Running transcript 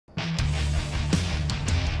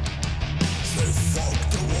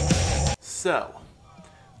So,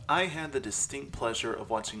 I had the distinct pleasure of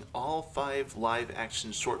watching all 5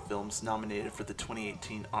 live-action short films nominated for the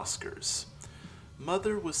 2018 Oscars.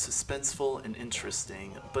 Mother was suspenseful and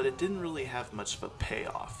interesting, but it didn't really have much of a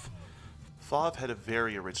payoff. Fauve had a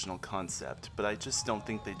very original concept, but I just don't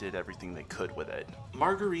think they did everything they could with it.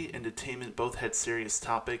 Marguerite and Attainment both had serious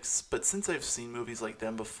topics, but since I've seen movies like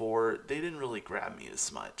them before, they didn't really grab me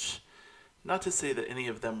as much. Not to say that any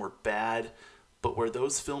of them were bad, but where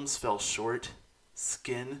those films fell short,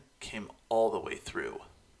 Skin came all the way through.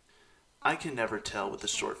 I can never tell with the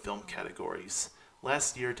short film categories.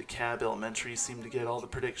 Last year, DeKalb Elementary seemed to get all the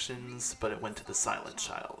predictions, but it went to The Silent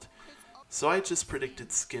Child. So I just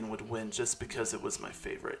predicted Skin would win just because it was my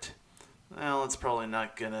favorite. Well, it's probably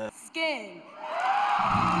not gonna... Skin.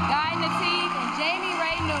 Guy Nattiv and Jamie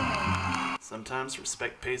Ray Newman. Sometimes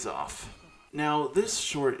respect pays off. Now, this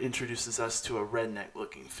short introduces us to a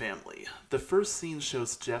redneck-looking family. The first scene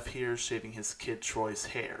shows Jeff here shaving his kid Troy's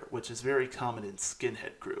hair, which is very common in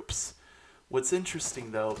skinhead groups. What's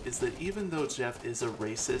interesting, though, is that even though Jeff is a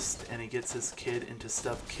racist and he gets his kid into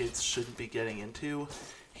stuff kids shouldn't be getting into,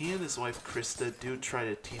 he and his wife Krista do try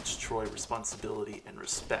to teach Troy responsibility and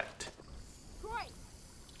respect. Troy!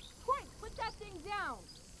 Troy, put that thing down!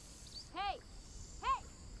 Hey! Hey!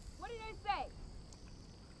 What did I say?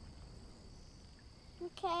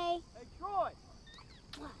 Okay. Hey, Troy!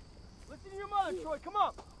 Listen to your mother, Troy, come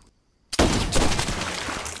on!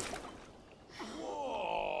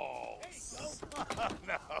 Whoa!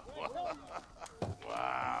 No.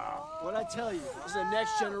 Wow. What'd I tell you? This is the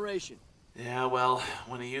next generation. Yeah, well,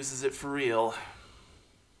 when he uses it for real,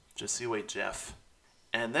 just you wait, Jeff.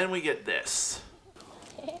 And then we get this.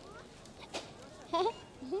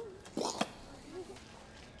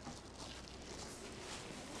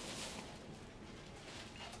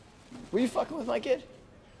 Were you fucking with my kid?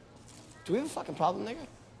 Do we have a fucking problem, nigga?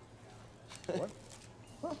 What?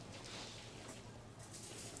 Huh?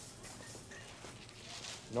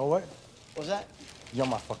 You know what? What's that? You're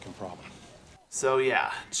my fucking problem. So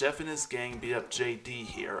yeah, Jeff and his gang beat up JD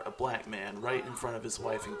here, a black man, right in front of his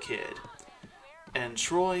wife and kid. And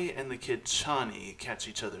Troy and the kid Chani catch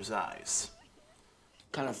each other's eyes.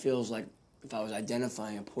 Kind of feels like if I was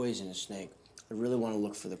identifying a poisonous snake, I'd really want to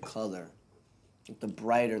look for the color. The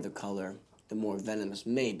brighter the color, the more venomous,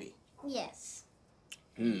 maybe. Yes.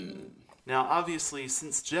 Now obviously,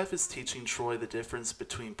 since Jeff is teaching Troy the difference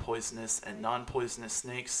between poisonous and non-poisonous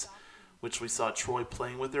snakes, which we saw Troy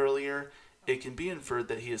playing with earlier, it can be inferred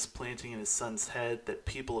that he is planting in his son's head that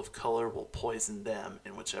people of color will poison them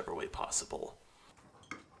in whichever way possible.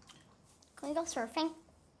 Can we go surfing?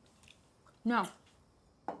 No.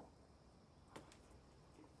 Why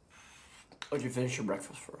don't you finish your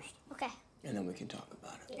breakfast first, Okay. and then we can talk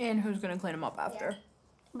about it. And who's gonna clean them up after?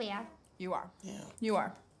 We are. You are. Yeah. You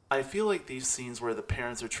are. I feel like these scenes where the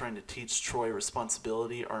parents are trying to teach Troy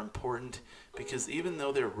responsibility are important because even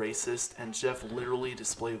though they're racist and Jeff literally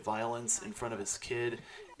display violence in front of his kid,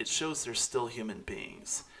 it shows they're still human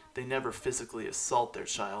beings. They never physically assault their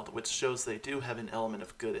child, which shows they do have an element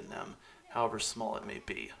of good in them, however small it may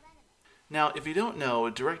be. Now, if you don't know,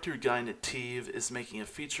 director Guy Nattiv is making a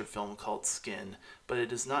feature film called Skin, but it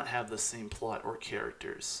does not have the same plot or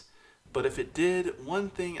characters. But if it did, one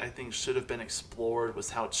thing I think should have been explored was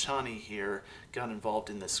how Chani here got involved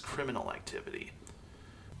in this criminal activity.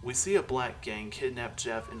 We see a black gang kidnap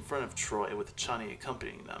Jeff in front of Troy with Chani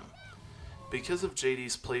accompanying them. Because of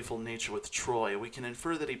JD's playful nature with Troy, we can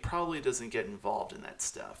infer that he probably doesn't get involved in that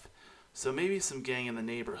stuff. So maybe some gang in the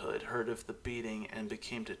neighborhood heard of the beating and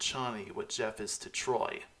became to Chani what Jeff is to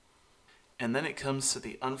Troy. And then it comes to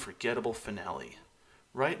the unforgettable finale.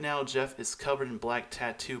 Right now, Jeff is covered in black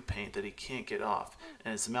tattoo paint that he can't get off,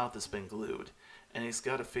 and his mouth has been glued. And he's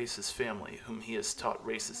got to face his family, whom he has taught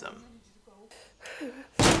racism.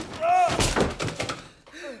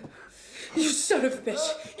 You son of a bitch!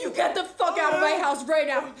 You get the fuck out of my house right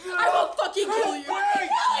now! I will fucking kill you! Kill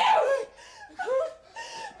you!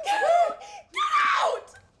 Get out! Get out!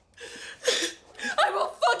 I will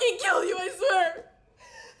fucking kill you, I swear!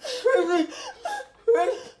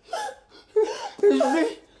 It's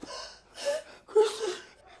me.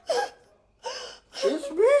 It's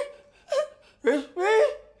me. It's me.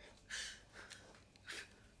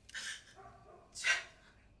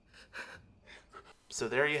 So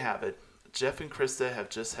there you have it. Jeff and Krista have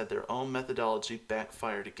just had their own methodology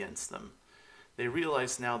backfired against them. They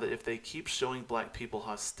realize now that if they keep showing black people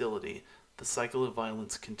hostility, the cycle of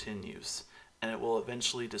violence continues, and it will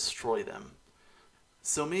eventually destroy them.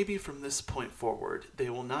 So maybe from this point forward, they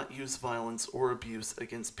will not use violence or abuse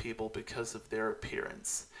against people because of their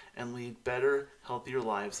appearance, and lead better, healthier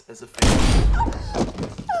lives as a family.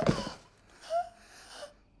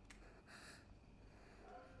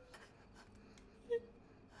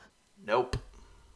 Nope.